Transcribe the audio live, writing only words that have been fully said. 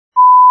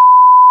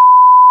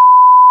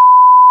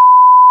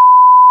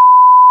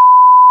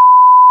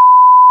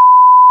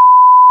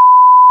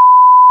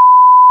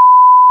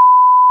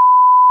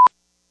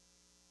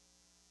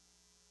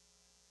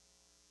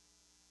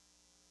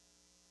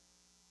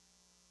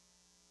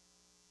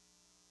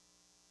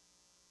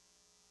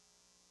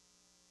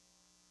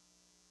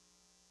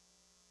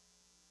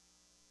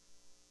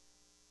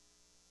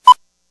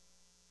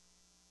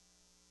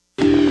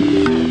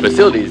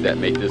facilities that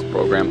make this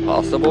program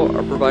possible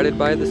are provided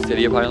by the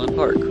City of Highland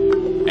Park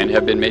and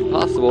have been made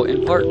possible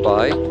in part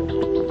by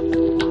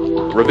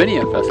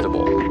Ravinia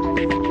Festival,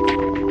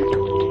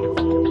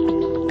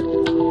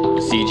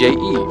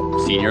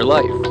 CJE Senior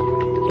Life,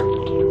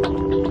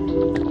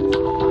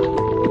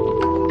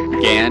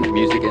 GAN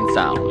Music and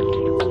Sound.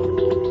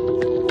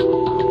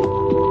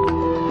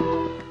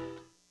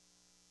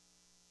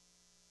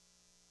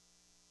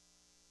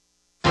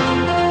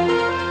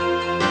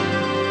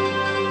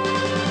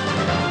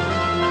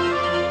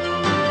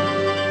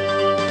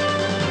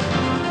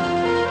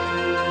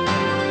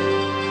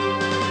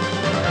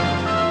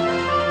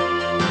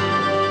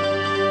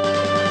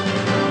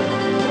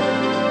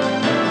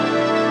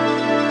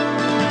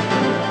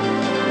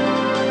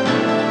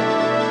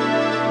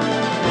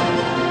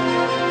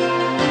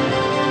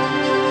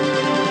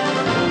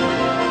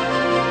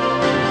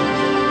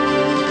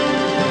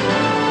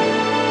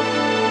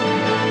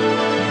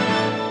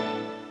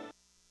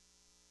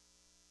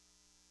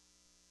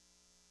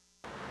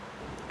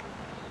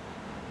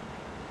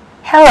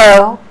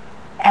 Hello,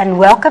 and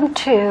welcome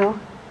to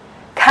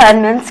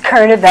Cahnmann's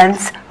Current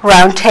Events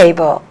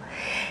Roundtable.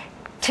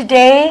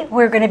 Today,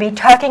 we're going to be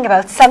talking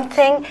about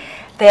something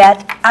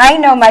that I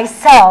know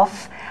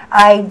myself,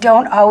 I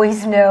don't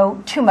always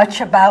know too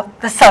much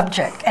about the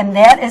subject, and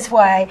that is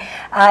why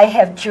I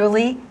have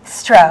Julie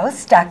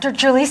Strauss, Dr.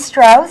 Julie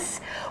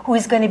Strauss, who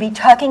is going to be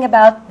talking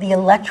about the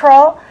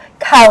Electoral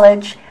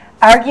College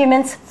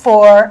arguments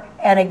for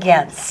and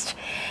against.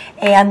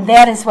 And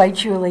that is why,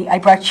 Julie, I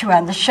brought you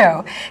on the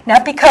show.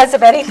 Not because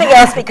of anything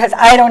else, because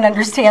I don't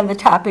understand the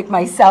topic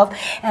myself.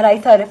 And I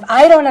thought if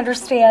I don't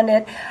understand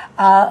it,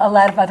 a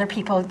lot of other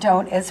people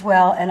don't as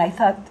well. And I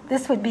thought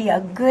this would be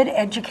a good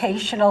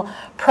educational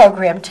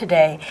program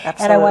today.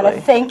 Absolutely. And I want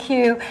to thank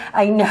you.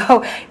 I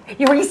know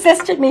you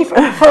resisted me for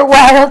a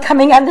while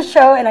coming on the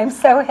show, and I'm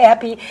so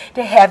happy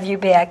to have you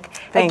back.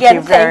 Thank Again,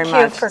 you very thank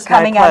you much. for It's my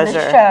coming on the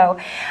pleasure. show.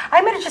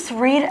 I'm going to just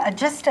read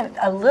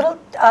a little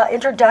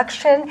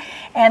introduction,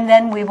 and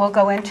then we will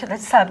go into the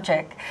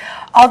subject.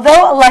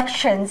 Although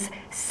elections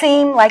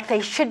seem like they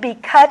should be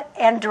cut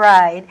and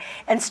dried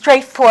and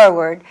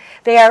straightforward,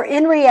 they are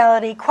in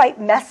reality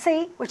quite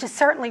messy, which is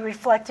certainly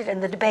reflected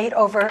in the debate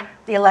over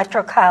the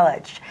Electoral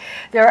College.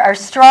 There are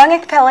strong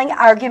and compelling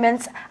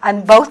arguments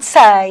on both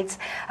sides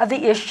of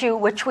the issue,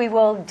 which we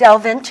will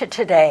delve into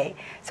today.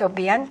 So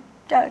be on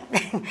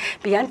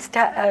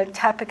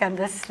topic on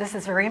this. This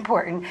is very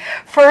important.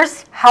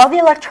 First, how the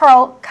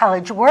Electoral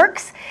College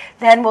works.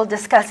 Then we'll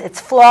discuss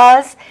its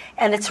flaws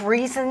and its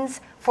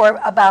reasons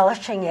for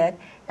abolishing it,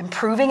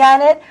 improving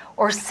on it,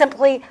 or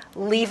simply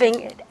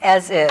leaving it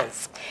as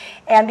is.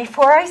 And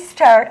before I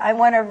start, I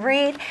want to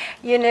read,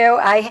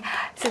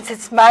 since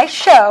it's my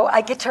show,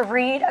 I get to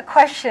read a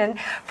question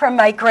from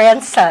my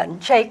grandson,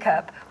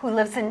 Jacob, who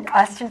lives in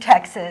Austin,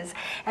 Texas.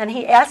 And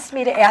he asked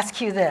me to ask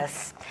you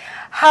this.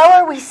 How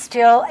are we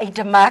still a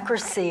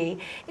democracy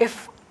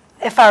if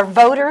our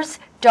votes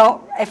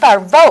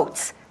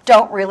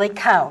don't really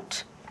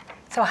count?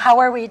 So how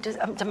are we a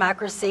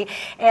democracy?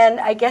 And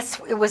I guess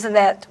it was in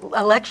that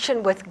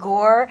election with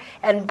Gore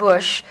and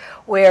Bush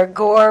where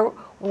Gore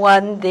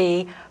won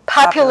the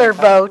popular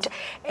vote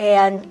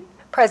and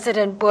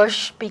President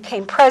Bush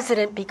became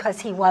president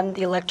because he won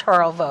the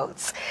electoral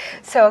votes.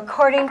 So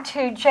according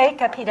to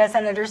Jacob, he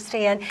doesn't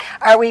understand,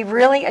 are we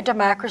really a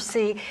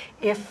democracy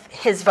if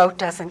his vote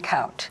doesn't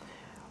count?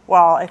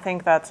 Well, I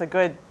think that's a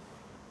good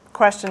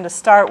question to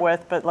start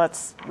with, but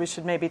we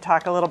should maybe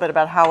talk a little bit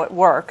about how it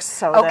works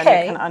so that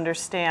you can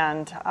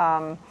understand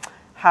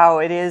how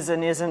it is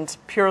and isn't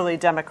purely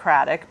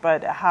democratic,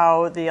 but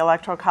how the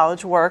Electoral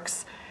College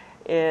works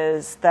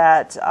is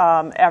that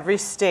every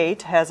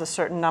state has a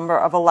certain number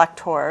of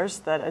electors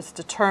that is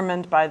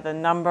determined by the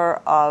number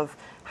of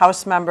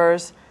House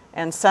members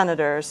and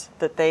senators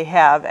that they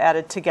have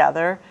added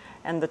together,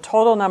 and the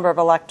total number of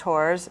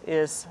electors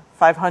is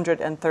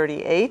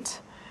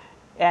 538.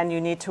 And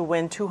you need to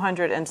win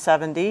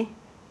 270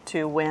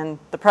 to win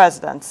the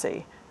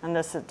presidency. And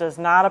this does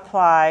not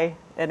apply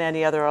in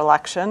any other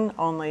election,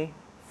 only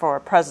for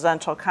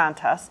presidential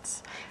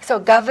contests. So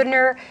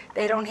governor,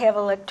 they don't have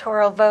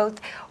electoral vote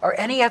or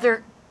any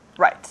other?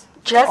 Right.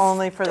 Just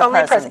only for the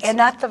president. And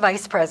not the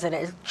vice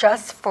president, it's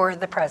just for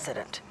the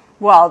president.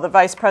 Well, the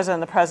vice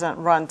president and the president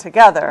run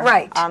together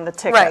on the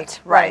ticket.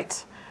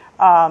 Right.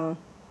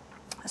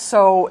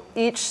 So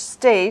each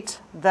state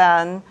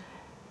then,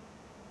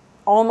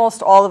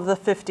 almost all of the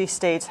 50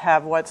 states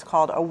have what's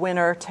called a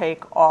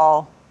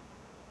winner-take-all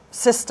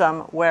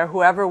system where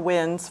whoever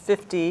wins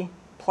 50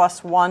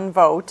 plus one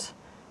vote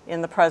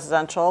in the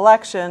presidential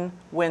election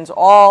wins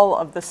all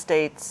of the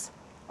state's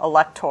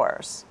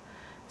electors.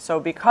 So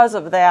because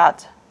of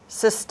that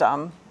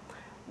system,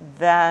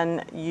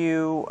 then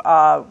you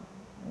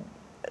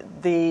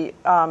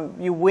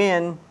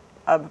win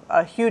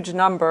a huge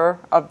number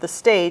of the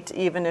state,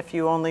 even if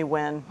you only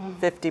win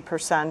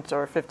 50%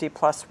 or 50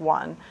 plus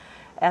one.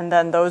 And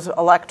then those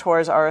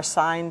electors are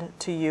assigned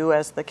to you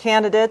as the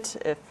candidate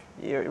if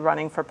you're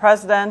running for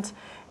president.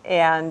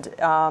 And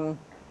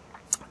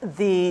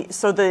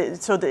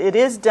It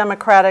is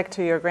democratic,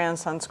 to your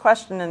grandson's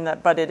question, in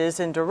that, but it is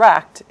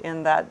indirect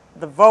in that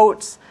the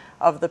votes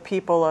of the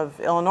people of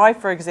Illinois,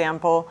 for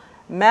example,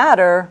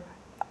 matter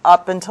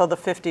up until the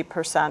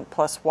 50%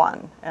 plus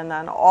one, and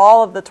then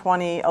all of the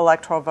 20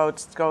 electoral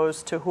votes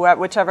goes to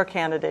whichever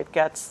candidate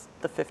gets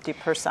the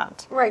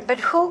 50%. Right, but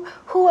who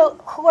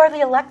are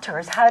the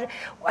electors? I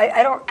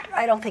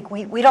don't think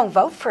we don't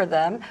vote for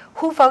them.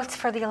 Who votes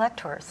for the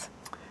electors?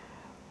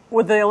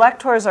 Well, the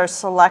electors are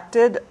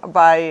selected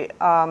by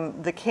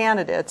the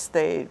candidates.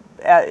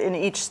 In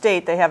each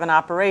state, they have an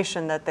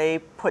operation that they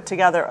put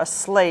together a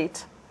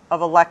slate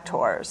of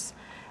electors.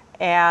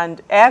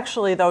 And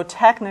actually, though,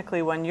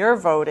 technically, when you're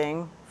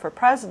voting for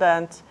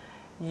president,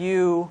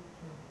 you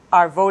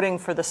are voting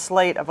for the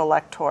slate of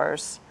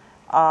electors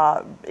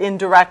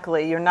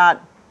indirectly. You're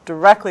not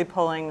directly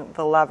pulling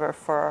the lever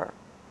for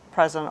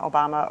President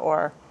Obama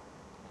or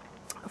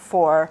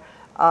for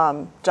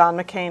John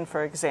McCain,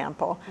 for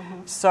example.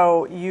 Mm-hmm.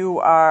 So you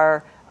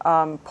are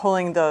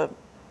pulling the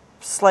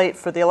slate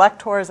for the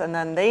electors, and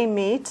then they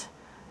meet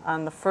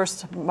on the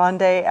first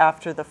Monday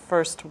after the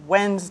first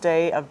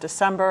Wednesday of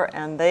December,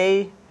 and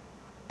they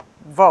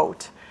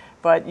vote.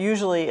 But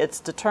usually it's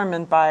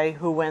determined by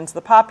who wins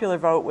the popular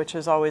vote, which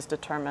is always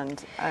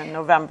determined in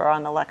November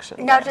on election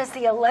day. Now, does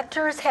the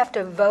electors have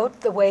to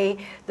vote the way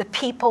the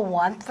people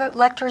want the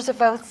electors to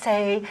vote?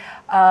 Say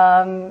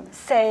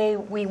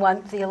we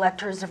want the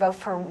electors to vote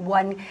for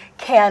one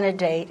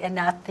candidate and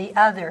not the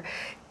other.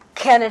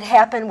 Can it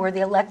happen where the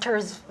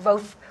electors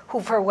vote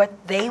for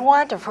what they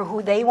want or for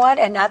who they want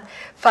and not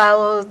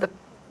follow the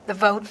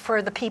vote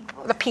for the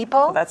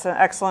people? That's an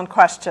excellent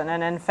question.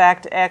 And in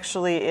fact,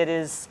 actually, it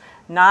is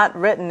not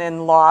written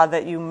in law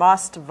that you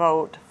must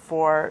vote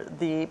for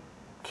the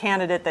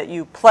candidate that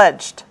you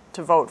pledged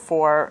to vote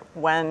for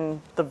when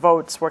the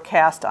votes were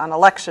cast on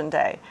election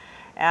day.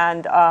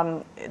 And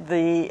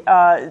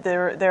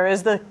there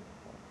is the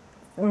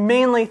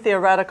mainly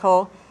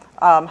theoretical,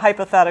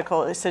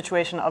 hypothetical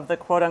situation of the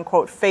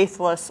quote-unquote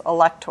faithless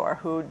elector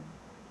who,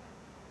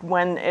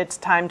 when it's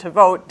time to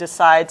vote,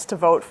 decides to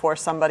vote for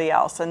somebody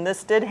else. And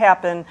this did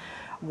happen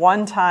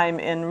one time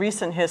in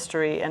recent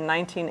history in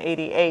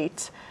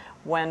 1988,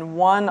 when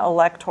one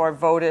elector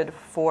voted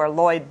for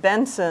Lloyd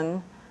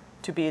Benson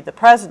to be the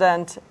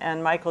president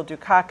and Michael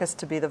Dukakis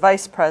to be the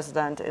vice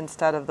president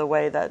instead of the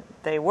way that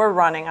they were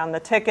running on the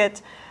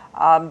ticket.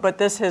 But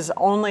this has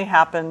only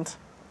happened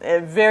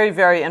very,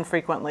 very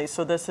infrequently.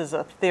 So this is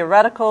a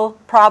theoretical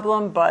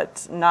problem,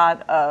 but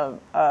not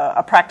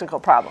a practical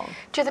problem.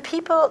 Do the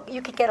people,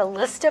 you could get a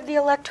list of the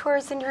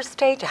electors in your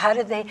state? How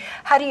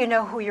do you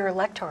know who your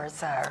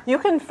electors are? You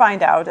can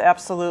find out,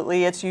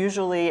 absolutely. It's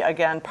usually,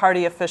 again,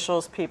 party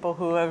officials, people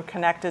who are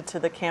connected to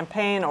the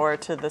campaign or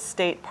to the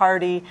state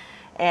party.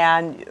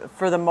 And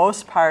for the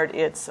most part,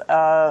 it's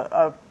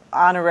a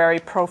honorary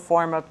pro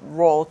forma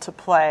role to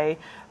play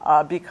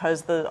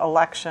because the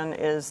election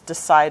is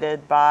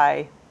decided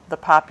by the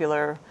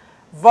popular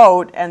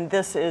vote, and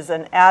this is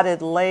an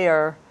added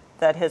layer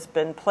that has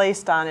been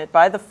placed on it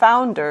by the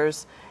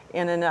founders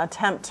in an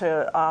attempt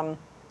to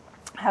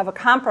have a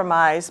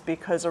compromise,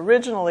 because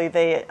originally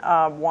they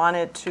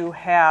wanted to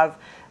have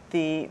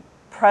the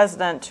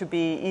president to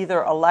be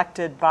either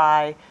elected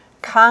by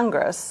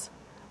Congress,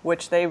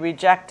 which they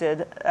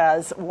rejected,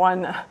 as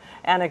one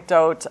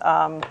anecdote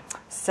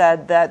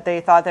said that they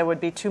thought there would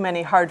be too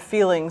many hard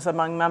feelings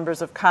among members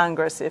of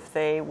Congress if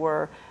they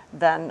were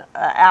then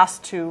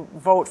asked to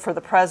vote for the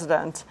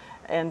president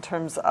in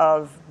terms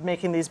of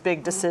making these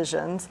big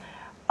decisions.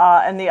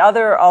 And the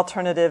other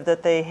alternative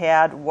that they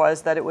had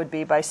was that it would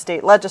be by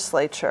state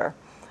legislature.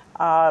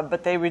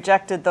 But they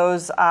rejected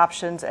those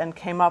options and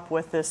came up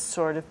with this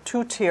sort of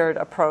two-tiered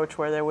approach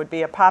where there would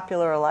be a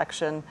popular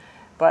election,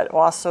 but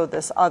also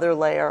this other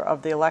layer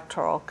of the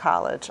Electoral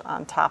College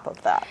on top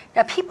of that.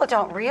 Now, people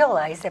don't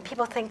realize that.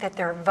 People think that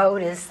their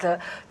vote is the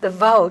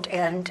vote,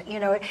 and you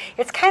know,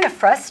 it's kind of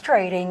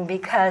frustrating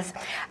because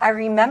I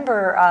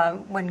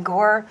remember when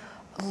Gore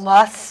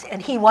lost,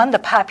 and he won the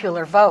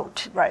popular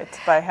vote. Right,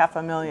 by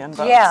 500,000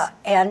 votes. Yeah,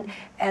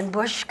 and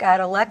Bush got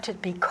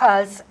elected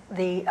because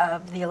the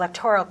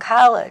Electoral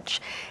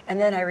College. And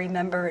then I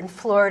remember in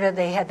Florida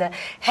they had the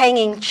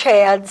hanging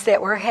chads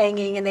that were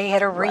hanging, and they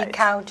had a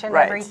recount and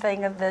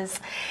everything of this.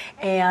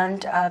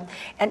 And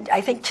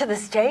I think to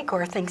this day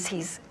Gore thinks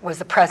he was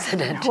the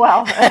president.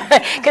 Well,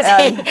 because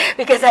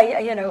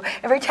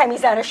every time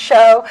he's on a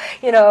show,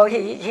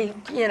 he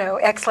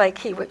acts like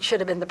he should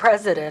have been the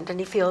president, and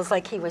he feels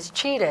like he was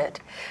cheated.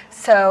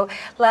 So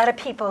a lot of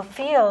people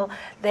feel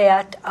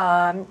that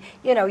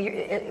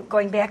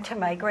going back to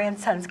my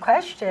grandson's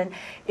question,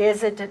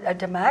 is it a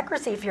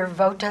democracy if your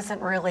vote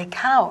doesn't really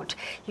count?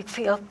 You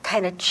feel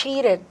kind of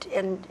cheated,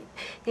 and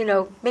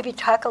maybe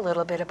talk a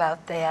little bit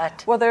about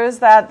that. Well, there is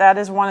that. That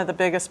is one of the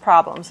biggest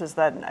problems, is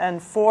that in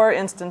 4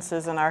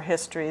 instances in our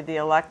history, the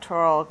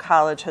Electoral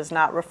College has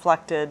not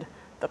reflected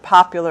the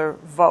popular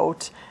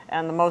vote,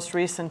 and the most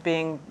recent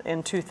being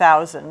in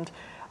 2000.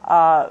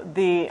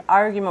 The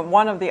argument,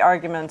 one of the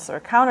arguments or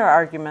counter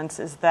arguments,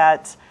 is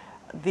that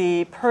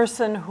the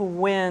person who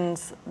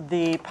wins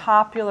the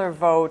popular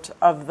vote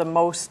of the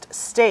most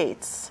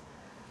states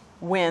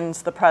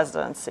wins the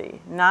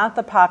presidency, not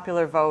the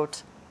popular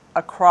vote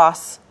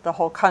across the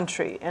whole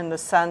country, in the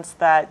sense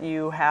that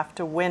you have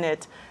to win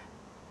it,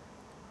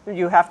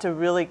 you have to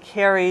really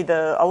carry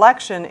the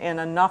election in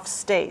enough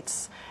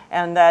states,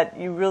 and that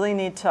you really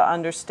need to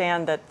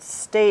understand that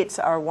states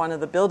are one of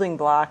the building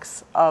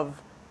blocks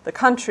of the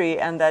country,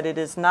 and that it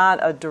is not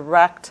a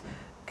direct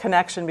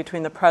connection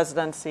between the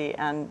presidency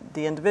and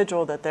the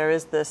individual, that there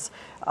is this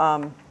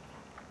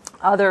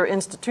other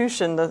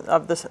institution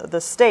of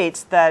the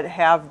states that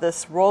have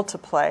this role to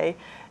play.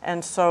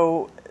 And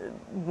so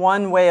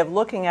one way of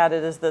looking at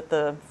it is that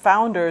the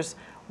founders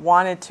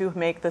wanted to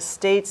make the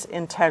states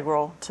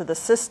integral to the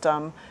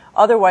system.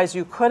 Otherwise,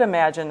 you could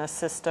imagine a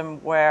system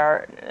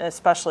where,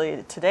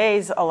 especially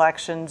today's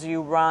elections,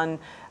 you run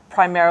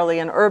primarily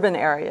in urban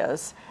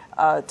areas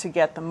to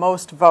get the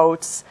most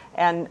votes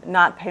and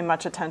not pay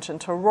much attention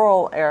to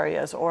rural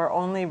areas, or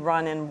only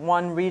run in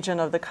one region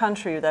of the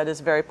country that is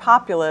very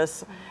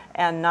populous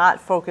and not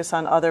focus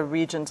on other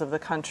regions of the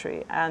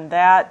country. And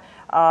that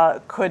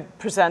could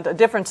present a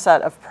different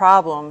set of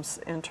problems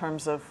in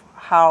terms of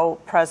how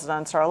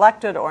presidents are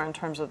elected, or in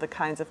terms of the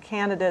kinds of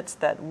candidates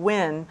that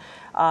win.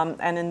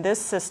 And in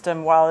this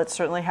system, while it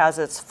certainly has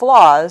its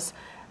flaws,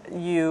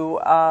 you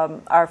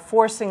are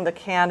forcing the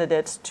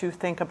candidates to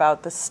think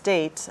about the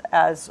state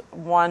as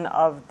one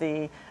of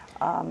the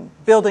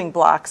building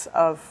blocks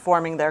of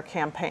forming their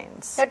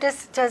campaigns. So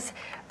does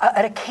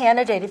a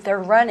candidate, if they're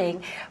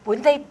running,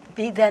 wouldn't they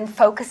be then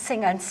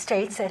focusing on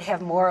states that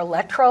have more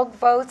electoral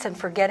votes and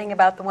forgetting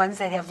about the ones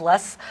that have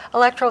less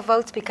electoral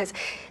votes? Because,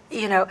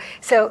 you know,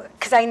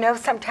 because I know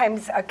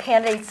sometimes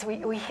candidates,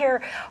 we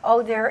hear,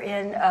 oh, they're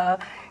in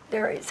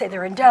say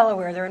they're in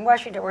Delaware, they're in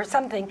Washington or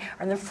something,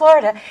 or in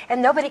Florida,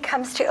 and nobody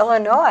comes to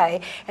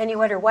Illinois, and you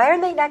wonder, why are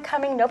they not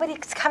coming?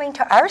 Nobody's coming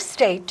to our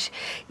state.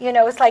 You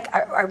know, it's like,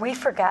 are we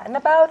forgotten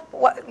about?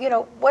 What, you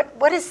know,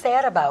 what is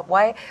that about?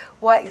 Why?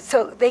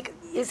 So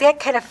is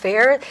that kind of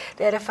fair,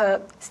 that if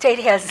a state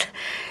has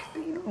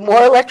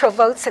more electoral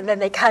votes, and then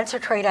they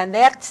concentrate on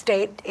that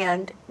state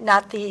and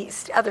not the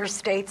other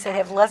states that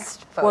have less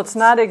votes? Well, it's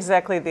not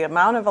exactly the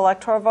amount of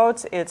electoral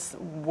votes, it's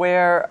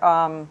where,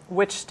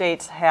 which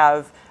states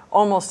have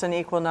almost an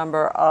equal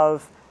number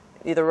of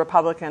either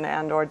Republican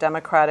and or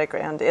Democratic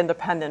and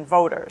independent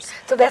voters.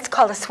 So that's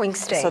called a swing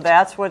state. So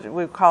that's what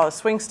we call a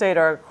swing state,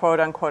 or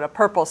quote unquote a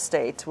purple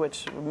state,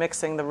 which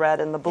mixing the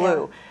red and the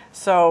blue. Yeah.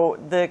 So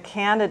the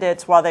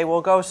candidates, while they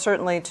will go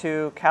certainly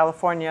to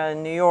California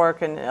and New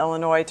York and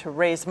Illinois to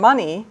raise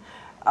money,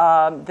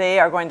 they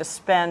are going to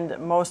spend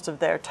most of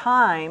their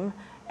time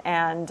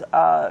and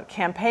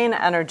campaign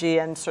energy,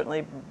 and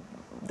certainly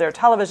their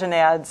television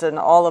ads and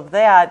all of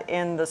that,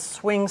 in the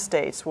swing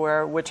states,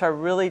 which are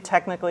really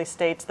technically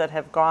states that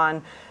have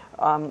gone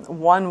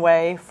one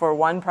way for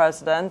one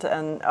president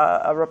and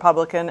a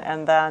Republican,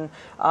 and then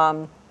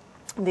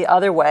the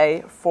other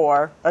way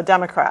for a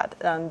Democrat.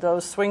 And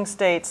those swing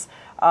states,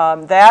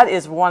 that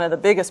is one of the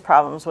biggest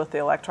problems with the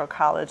Electoral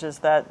College, is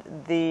that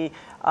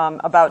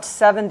about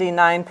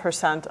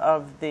 79%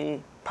 of the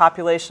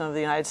population of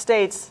the United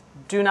States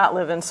do not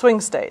live in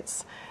swing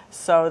states.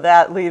 So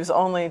that leaves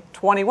only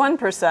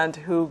 21%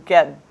 who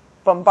get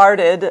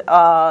bombarded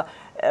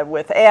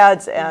with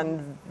ads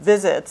and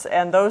visits.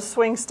 And those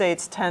swing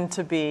states tend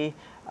to be,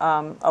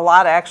 a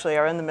lot actually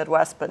are in the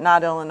Midwest, but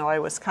not Illinois,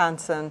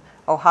 Wisconsin,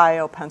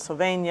 Ohio,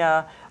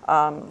 Pennsylvania,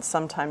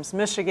 sometimes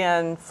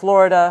Michigan,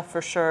 Florida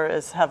for sure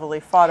is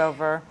heavily fought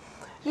over.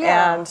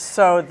 Yeah. And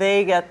so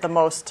they get the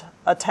most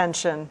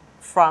attention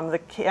from the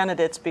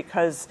candidates,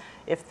 because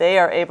if they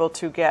are able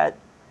to get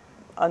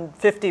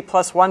 50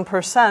 plus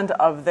 1%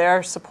 of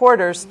their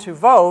supporters to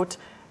vote,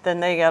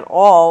 then they get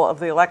all of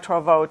the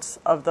electoral votes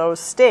of those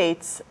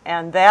states,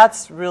 and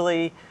that's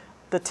really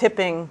the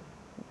tipping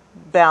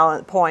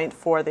balance point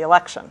for the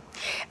election.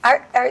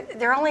 Are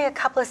there only a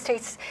couple of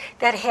states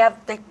that have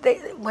the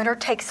winner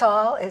takes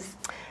all?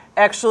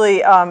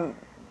 Actually,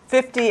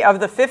 50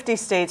 of the 50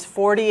 states,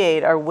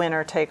 48 are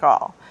winner take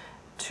all.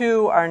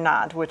 2 are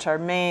not, which are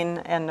Maine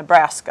and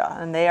Nebraska,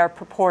 and they are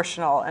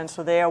proportional, and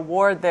so they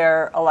award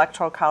their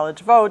Electoral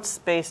College votes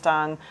based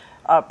on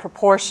a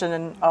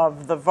proportion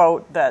of the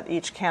vote that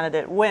each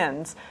candidate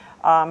wins.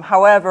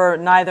 However,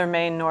 neither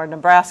Maine nor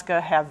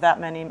Nebraska have that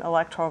many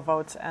electoral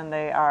votes, and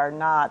they are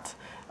not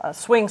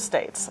swing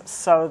states,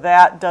 so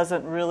that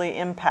doesn't really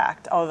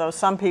impact, although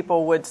some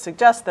people would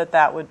suggest that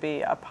that would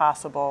be a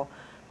possible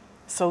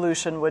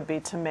solution, would be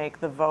to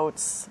make the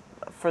votes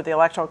for the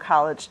Electoral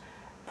College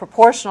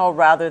proportional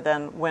rather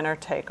than winner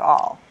take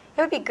all.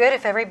 It would be good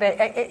if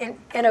everybody,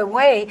 in a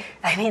way,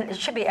 I mean, it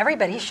should be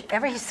everybody,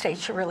 every state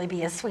should really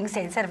be a swing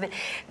state instead of it,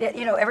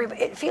 you know,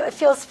 it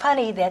feels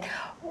funny that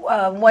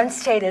one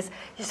state is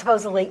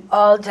supposedly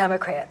all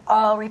Democrat,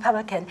 all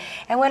Republican.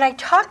 And when I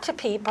talk to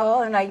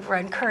people, and I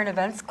run current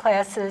events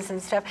classes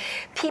and stuff,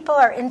 people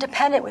are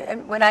independent.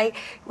 When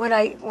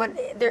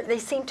they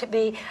seem to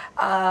be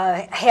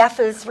half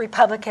as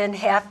Republican,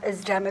 half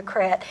as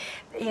Democrat.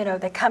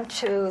 that come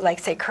to, like,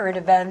 say, current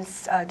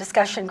events,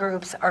 discussion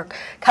groups, or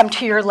come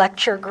to your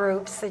lecture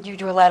groups, that you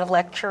do a lot of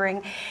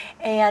lecturing,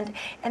 and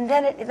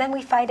then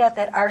we find out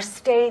that our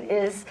state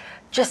is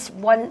just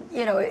one,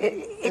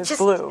 it's just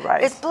blue,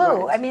 right? It's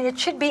blue. Right. I mean,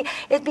 it'd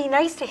be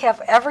nice to have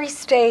every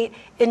state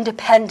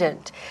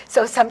independent.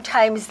 So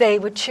sometimes they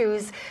would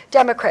choose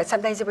Democrat,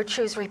 sometimes they would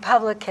choose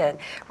Republican,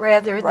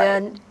 rather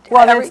than.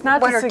 Well, it's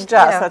not to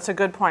suggest, that's a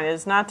good point,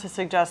 it's not to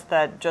suggest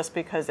that just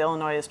because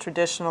Illinois is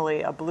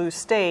traditionally a blue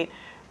state,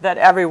 that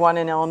everyone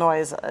in Illinois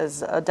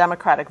is a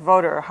Democratic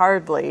voter,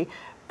 hardly.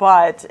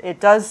 But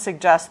it does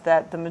suggest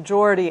that the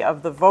majority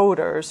of the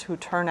voters who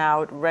turn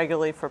out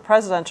regularly for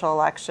presidential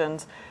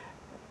elections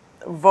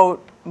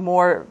vote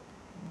more,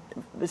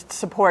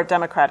 support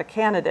Democratic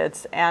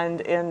candidates. And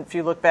if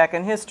you look back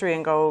in history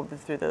and go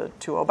through the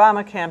 2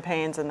 Obama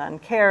campaigns and then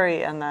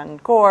Kerry and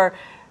then Gore,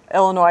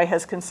 Illinois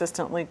has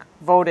consistently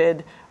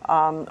voted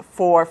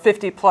for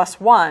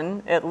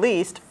 50+1, at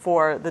least,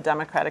 for the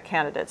Democratic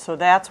candidates. So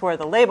that's where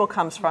the label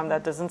comes from.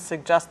 That doesn't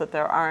suggest that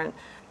there aren't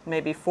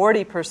maybe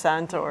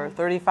 40% or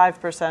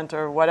 35%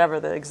 or whatever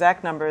the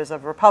exact number is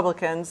of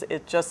Republicans.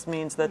 It just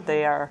means that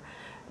they are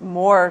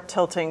more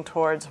tilting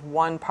towards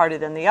one party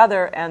than the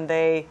other, and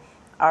they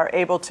are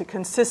able to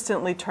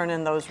consistently turn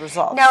in those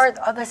results. Now,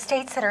 are the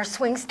states that are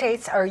swing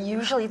states are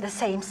usually the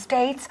same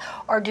states,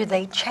 or do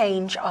they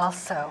change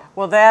also?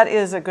 Well, that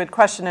is a good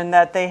question, in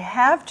that they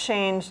have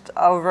changed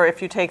over,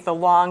 if you take the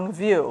long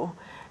view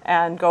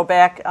and go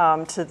back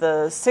to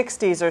the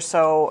 60s or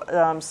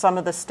so, some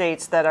of the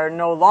states that are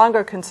no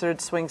longer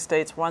considered swing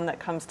states, one that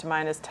comes to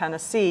mind is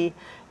Tennessee,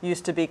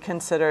 used to be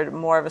considered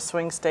more of a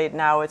swing state.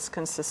 Now it's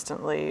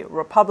consistently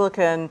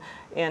Republican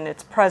in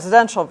its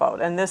presidential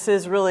vote. And this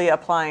is really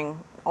applying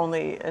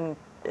only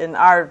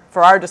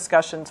for our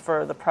discussions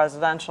for the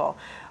presidential.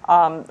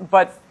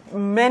 But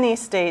many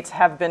states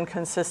have been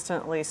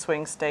consistently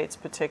swing states,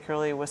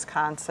 particularly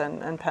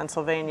Wisconsin and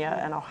Pennsylvania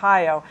and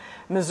Ohio.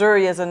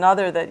 Missouri is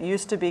another that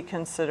used to be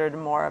considered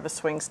more of a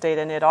swing state,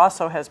 and it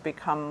also has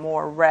become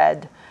more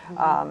red,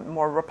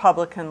 more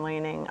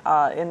Republican-leaning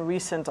in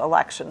recent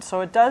elections. So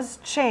it does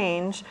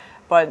change,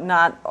 but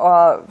not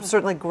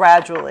certainly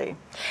gradually.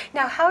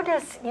 Now, how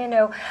does,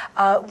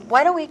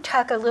 why don't we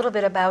talk a little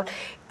bit about,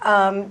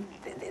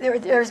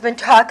 there's been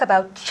talk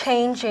about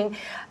changing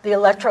the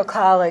Electoral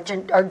College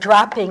or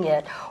dropping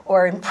it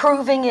or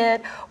improving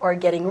it or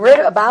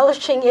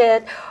abolishing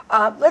it.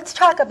 Let's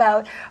talk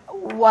about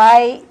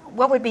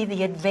what would be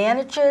the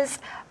advantages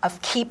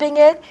of keeping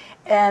it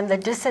and the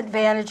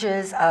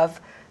disadvantages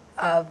of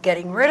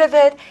getting rid of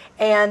it,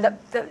 and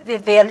the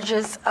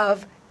advantages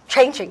of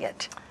changing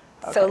it.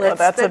 Okay, So well,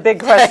 that's a big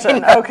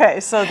question. Okay,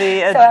 so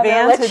the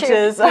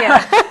advantages,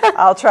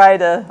 I'll try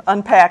to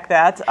unpack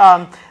that.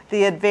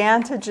 The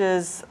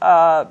advantages,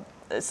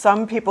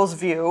 some people's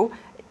view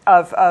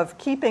of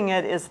keeping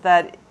it is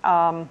that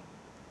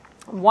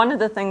one of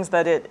the things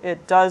that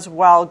it does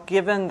well,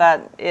 given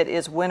that it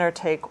is winner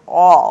take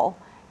all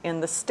in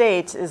the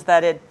states, is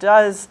that it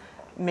does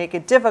make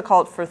it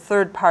difficult for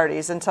third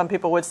parties, and some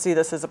people would see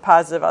this as a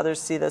positive, others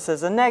see this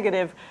as a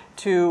negative,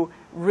 to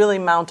really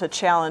mount a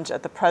challenge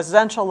at the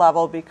presidential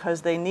level,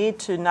 because they need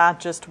to not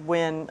just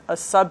win a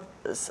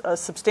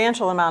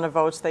substantial amount of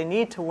votes, they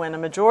need to win a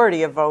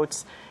majority of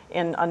votes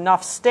in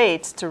enough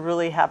states to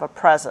really have a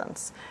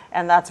presence.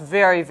 And that's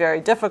very, very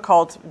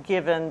difficult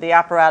given the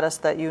apparatus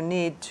that you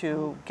need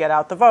to get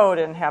out the vote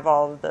and have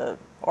all of the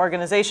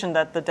organization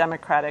that the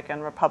Democratic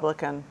and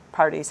Republican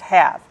parties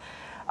have.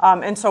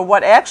 And so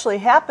what actually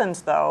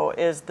happens, though,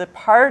 is the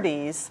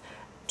parties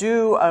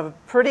do a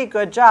pretty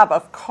good job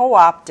of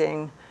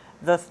co-opting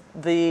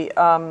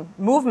the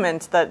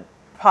movements that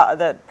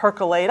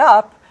percolate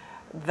up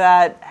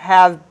that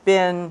have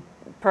been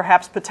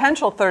perhaps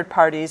potential third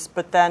parties,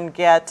 but then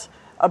get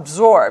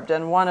absorbed.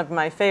 And one of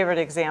my favorite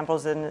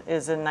examples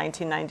is in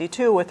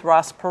 1992 with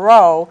Ross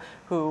Perot,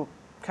 who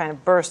kind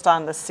of burst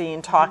on the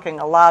scene talking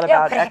a lot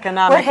about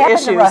economic issues. What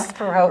happened to Ross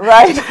Perot?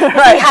 Right. Is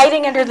he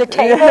hiding under the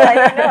table? I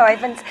don't know. I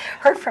haven't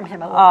heard from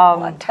him a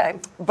long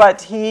time.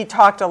 But he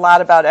talked a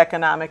lot about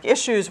economic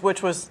issues,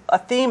 which was a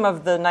theme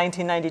of the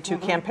 1992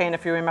 campaign,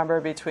 if you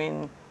remember,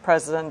 between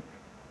President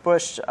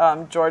Bush,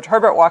 George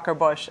Herbert Walker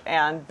Bush,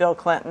 and Bill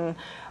Clinton.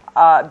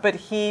 But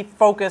he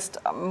focused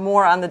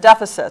more on the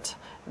deficit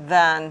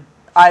than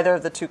either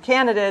of the two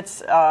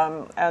candidates,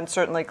 and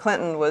certainly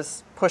Clinton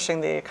was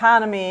pushing the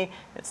economy.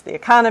 It's the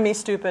economy,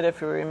 stupid,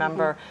 if you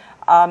remember.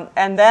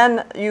 And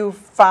then you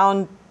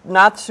found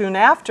not soon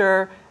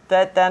after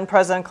that then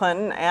President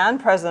Clinton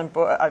and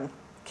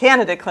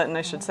candidate Clinton,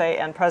 I should say,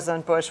 and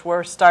President Bush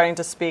were starting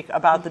to speak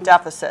about the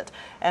deficit.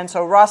 And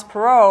so Ross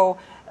Perot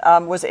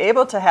was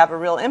able to have a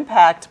real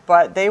impact,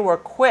 but they were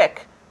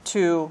quick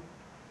to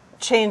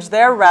change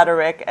their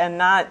rhetoric and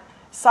not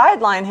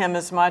sideline him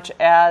as much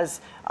as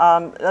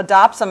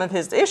adopt some of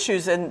his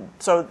issues, and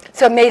so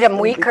it made him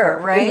weaker,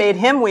 right? It made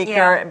him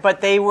weaker,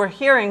 but they were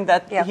hearing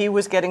that he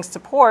was getting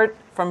support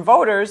from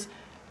voters,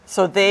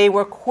 so they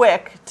were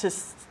quick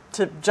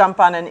to jump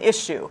on an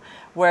issue.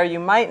 where you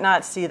might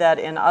not see that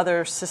in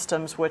other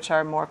systems which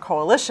are more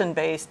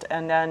coalition-based,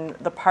 and then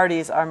the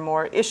parties are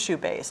more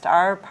issue-based.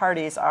 Our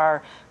parties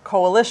are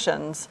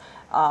coalitions,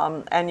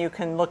 and you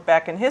can look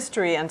back in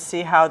history and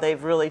see how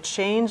they've really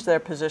changed their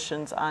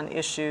positions on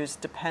issues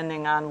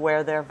depending on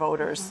where their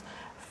voters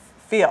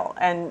feel.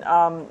 And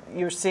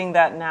you're seeing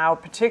that now,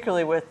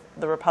 particularly with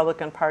the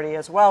Republican Party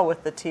as well,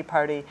 with the Tea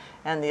Party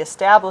and the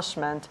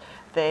establishment.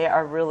 They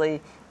are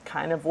really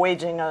kind of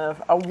waging a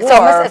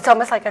war. It's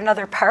almost like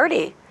another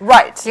party.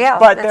 Right. Yeah,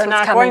 but they're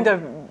not going to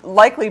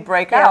likely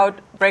break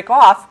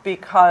off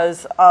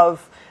because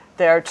of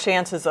their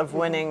chances of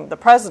winning the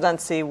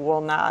presidency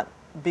will not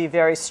be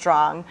very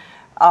strong.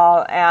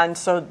 And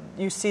so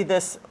you see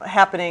this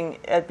happening,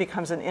 it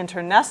becomes an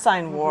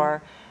internecine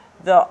war.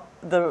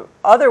 The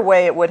other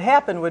way it would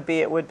happen would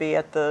be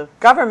at the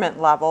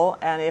government level,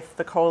 and if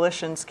the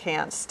coalitions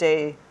can't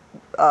stay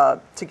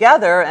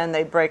together and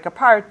they break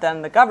apart,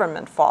 then the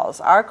government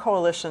falls. Our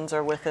coalitions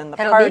are within the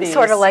parties. It'll be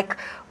sort of like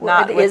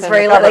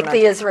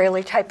the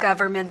Israeli type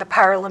government, the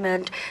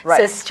parliament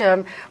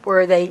system,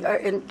 where they are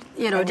in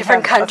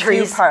different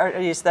countries. A few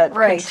parties that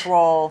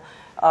control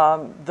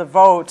the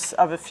votes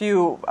of a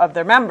few of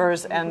their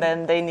members, and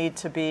then they need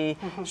to be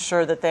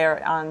sure that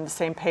they're on the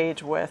same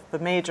page with the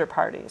major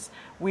parties.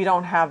 We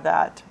don't have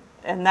that.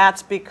 And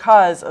that's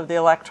because of the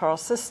electoral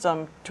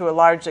system to a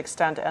large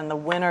extent, and the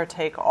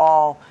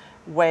winner-take-all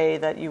way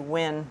that you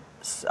win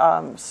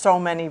so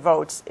many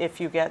votes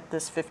if you get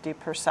this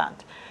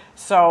 50%.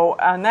 So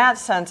in that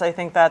sense, I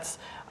think that's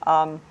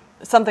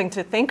something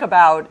to think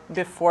about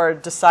before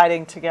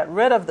deciding to get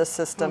rid of the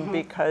system,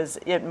 because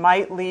it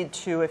might lead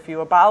to, if you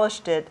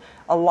abolished it,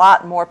 a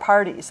lot more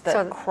parties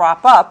that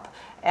crop up,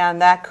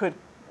 and that could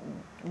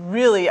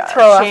really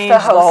change the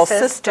whole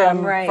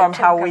system from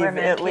how we've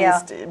at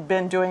least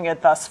been doing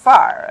it thus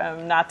far.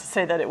 Not to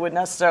say that it would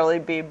necessarily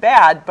be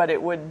bad, but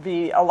it would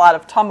be a lot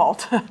of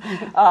tumult,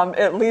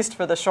 at least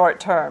for the short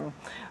term.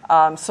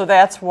 So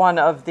that's one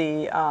of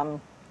the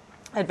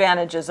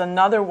advantages.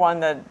 Another one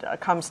that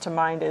comes to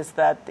mind is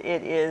that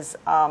it is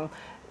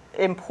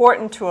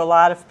important to a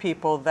lot of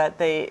people that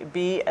they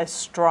be a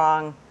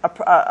strong,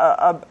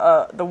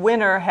 the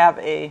winner have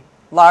a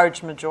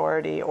large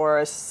majority or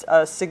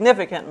a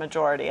significant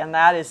majority, and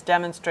that is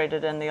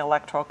demonstrated in the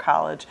Electoral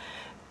College,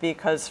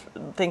 because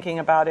thinking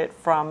about it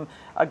from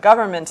a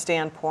government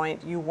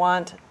standpoint, you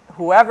want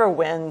whoever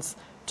wins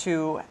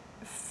to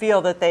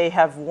feel that they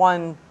have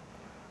won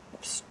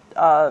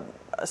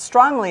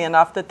strongly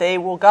enough that they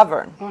will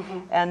govern,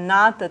 and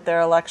not that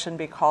their election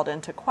be called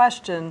into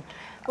question.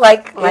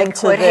 Like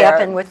what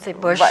happened with the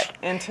Bush.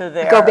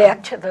 Go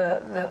back to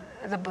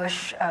the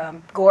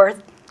Bush-Gore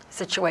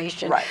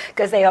situation,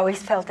 because they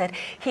always felt that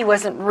he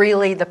wasn't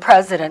really the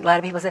president. A lot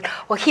of people said,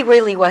 well, he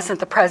really wasn't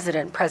the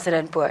president,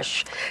 President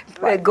Bush.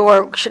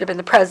 Gore should have been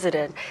the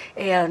president.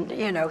 And,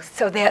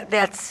 so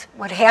that's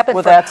what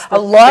happened for a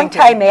long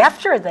time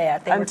after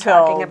that. They were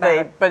talking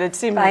about but it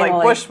seemed like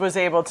Bush was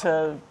able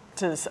to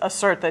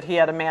assert that he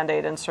had a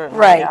mandate, and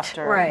certainly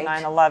after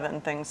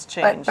 9/11 things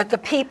changed. But the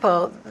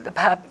people, the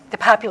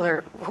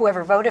popular,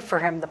 whoever voted for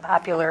him, the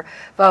popular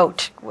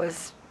vote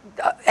was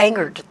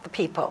angered the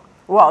people.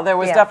 Well, there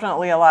was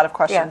definitely a lot of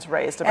questions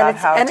raised about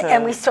how to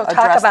and we still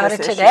talk about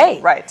it today.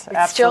 Right, it's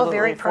absolutely. Still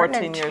very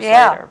pertinent. 14 years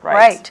later.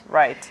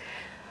 Right.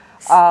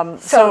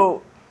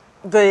 So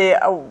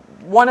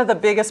one of the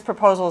biggest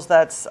proposals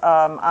that's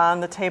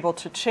on the table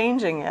to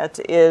changing it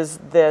is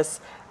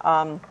this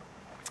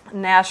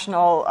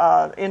national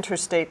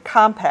interstate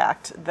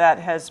compact that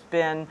has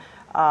been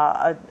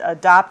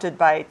adopted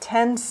by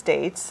 10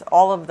 states,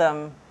 all of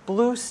them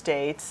blue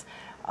states,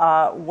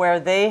 where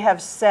they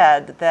have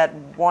said that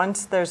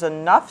once there's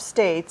enough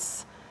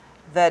states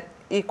that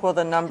equal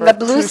the number of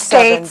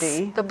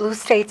 270. The blue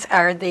states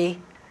are the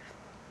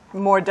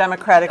more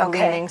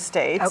democratic-leaning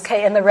states.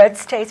 Okay, and the red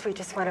states, we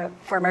just want to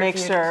form our make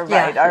sure,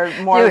 are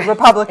more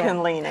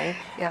Republican-leaning.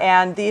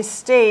 And these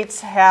states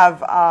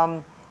have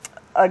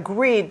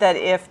agreed that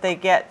if they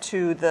get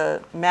to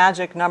the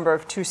magic number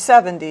of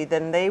 270,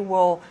 then they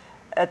will,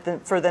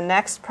 for the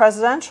next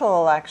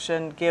presidential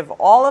election, give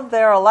all of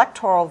their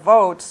electoral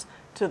votes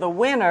to the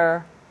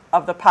winner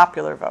of the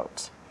popular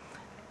vote,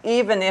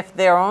 even if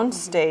their own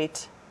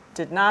state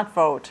did not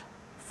vote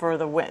for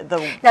the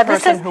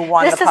person who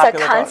won the popular vote.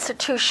 This is a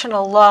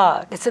constitutional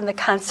law. It's in the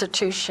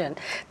Constitution,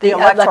 the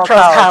Electoral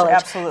College.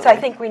 Absolutely. So I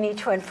think we need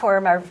to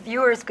inform our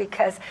viewers,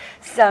 because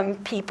some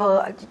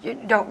people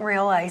don't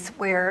realize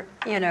where,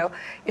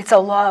 it's a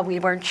law. We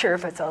weren't sure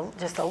if it's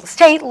just a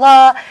state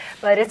law,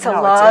 but it's a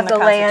law of the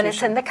land.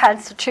 It's in the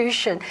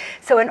Constitution.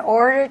 So in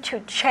order to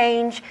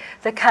change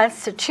the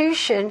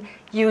Constitution,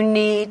 you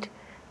need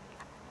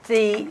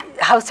the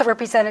House of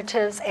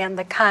Representatives and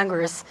the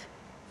Congress.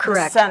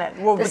 Correct. The Senate.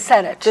 Well, the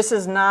Senate. This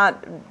is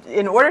not,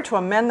 in order to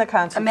amend the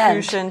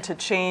Constitution to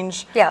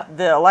change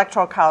the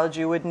Electoral College,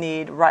 you would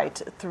need,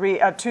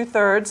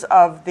 2/3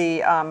 of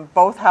the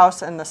both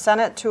House and the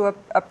Senate to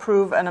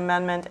approve an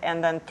amendment,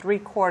 and then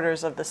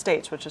 3/4 of the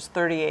states, which is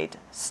 38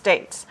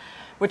 states.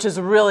 which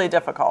is really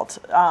difficult.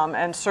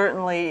 And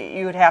certainly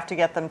you would have to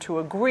get them to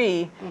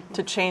agree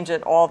to change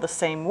it all the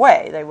same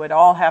way. They would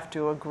all have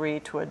to agree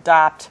to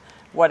adopt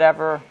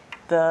whatever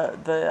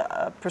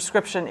the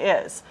prescription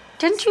is.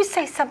 Didn't you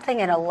say something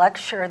in a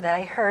lecture that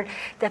I heard,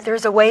 that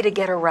there's a way to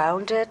get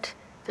around it?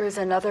 There's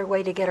another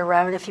way to get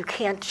around it. If you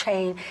can't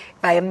change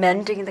by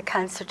amending the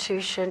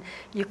Constitution,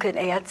 you could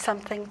add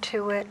something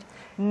to it?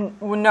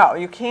 No,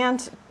 you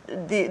can't.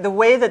 The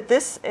way that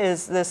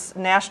this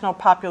National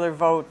Popular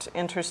Vote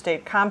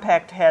Interstate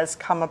Compact has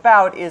come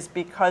about is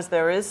because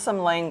there is some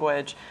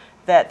language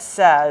that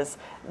says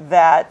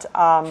that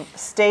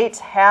states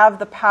have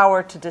the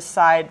power to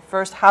decide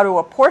first how to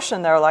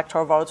apportion their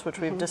electoral votes, which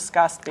we've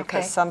discussed,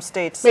 because some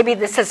states maybe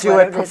this is do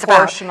what it it is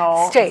proportional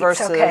about. States,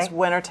 versus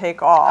winner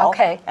take all.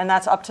 Okay. And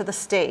that's up to the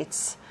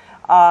states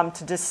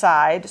to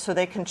decide, so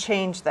they can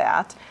change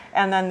that.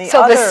 And then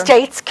the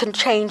states can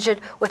change it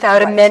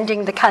without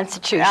amending the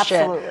Constitution.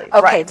 Absolutely. Okay,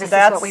 right. this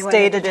that's is what we wanted to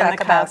stated in the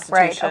talk about.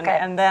 Constitution. Right, okay.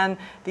 And then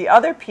the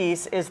other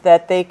piece is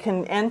that they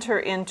can enter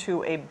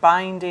into a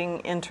binding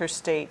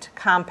interstate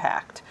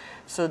compact.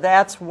 So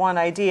that's one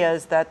idea,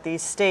 is that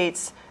these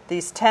states,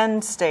 these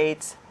 10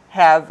 states,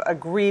 have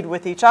agreed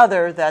with each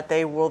other that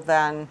they will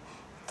then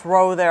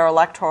throw their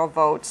electoral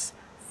votes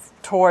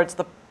towards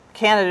the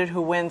candidate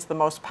who wins the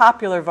most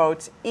popular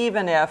votes,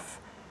 even if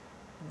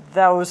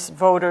those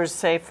voters,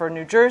 say for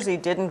New Jersey,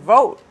 didn't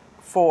vote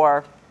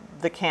for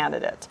the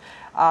candidate.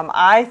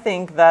 I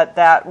think that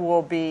that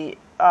will be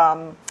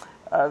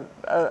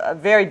a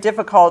very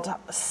difficult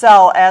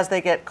sell as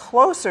they get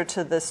closer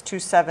to this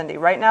 270.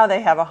 Right now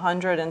they have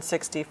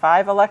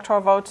 165 electoral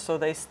votes, so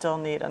they still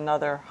need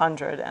another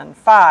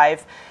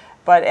 105.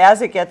 But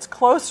as it gets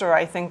closer,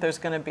 I think there's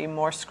going to be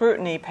more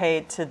scrutiny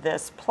paid to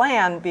this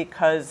plan,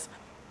 because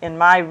in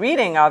my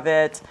reading of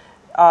it,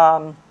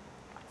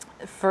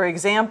 for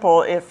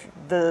example,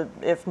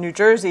 if New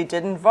Jersey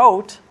didn't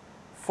vote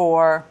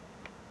for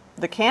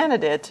the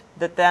candidate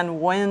that then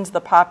wins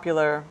the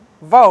popular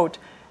vote,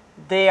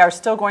 they are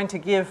still going to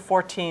give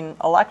 14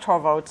 electoral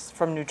votes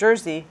from New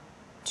Jersey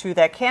to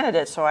that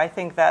candidate. So I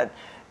think that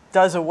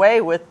does away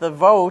with the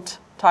vote,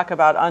 talk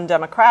about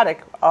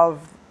undemocratic,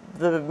 of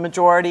the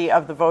majority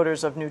of the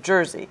voters of New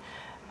Jersey.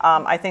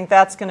 I think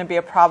that's going to be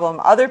a problem.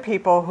 Other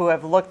people who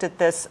have looked at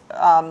this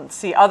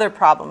see other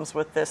problems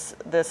with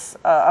this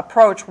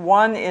approach.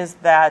 One is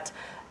that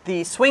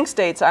the swing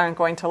states aren't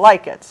going to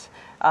like it.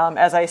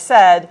 As I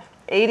said,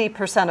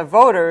 80% of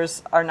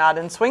voters are not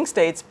in swing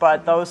states,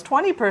 but those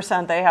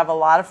 20%, they have a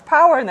lot of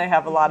power and they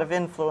have a lot of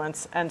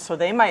influence, and so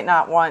they might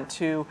not want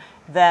to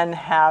then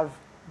have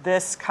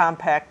this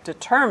compact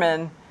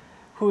determine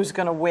who's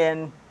going to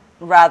win,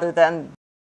 rather than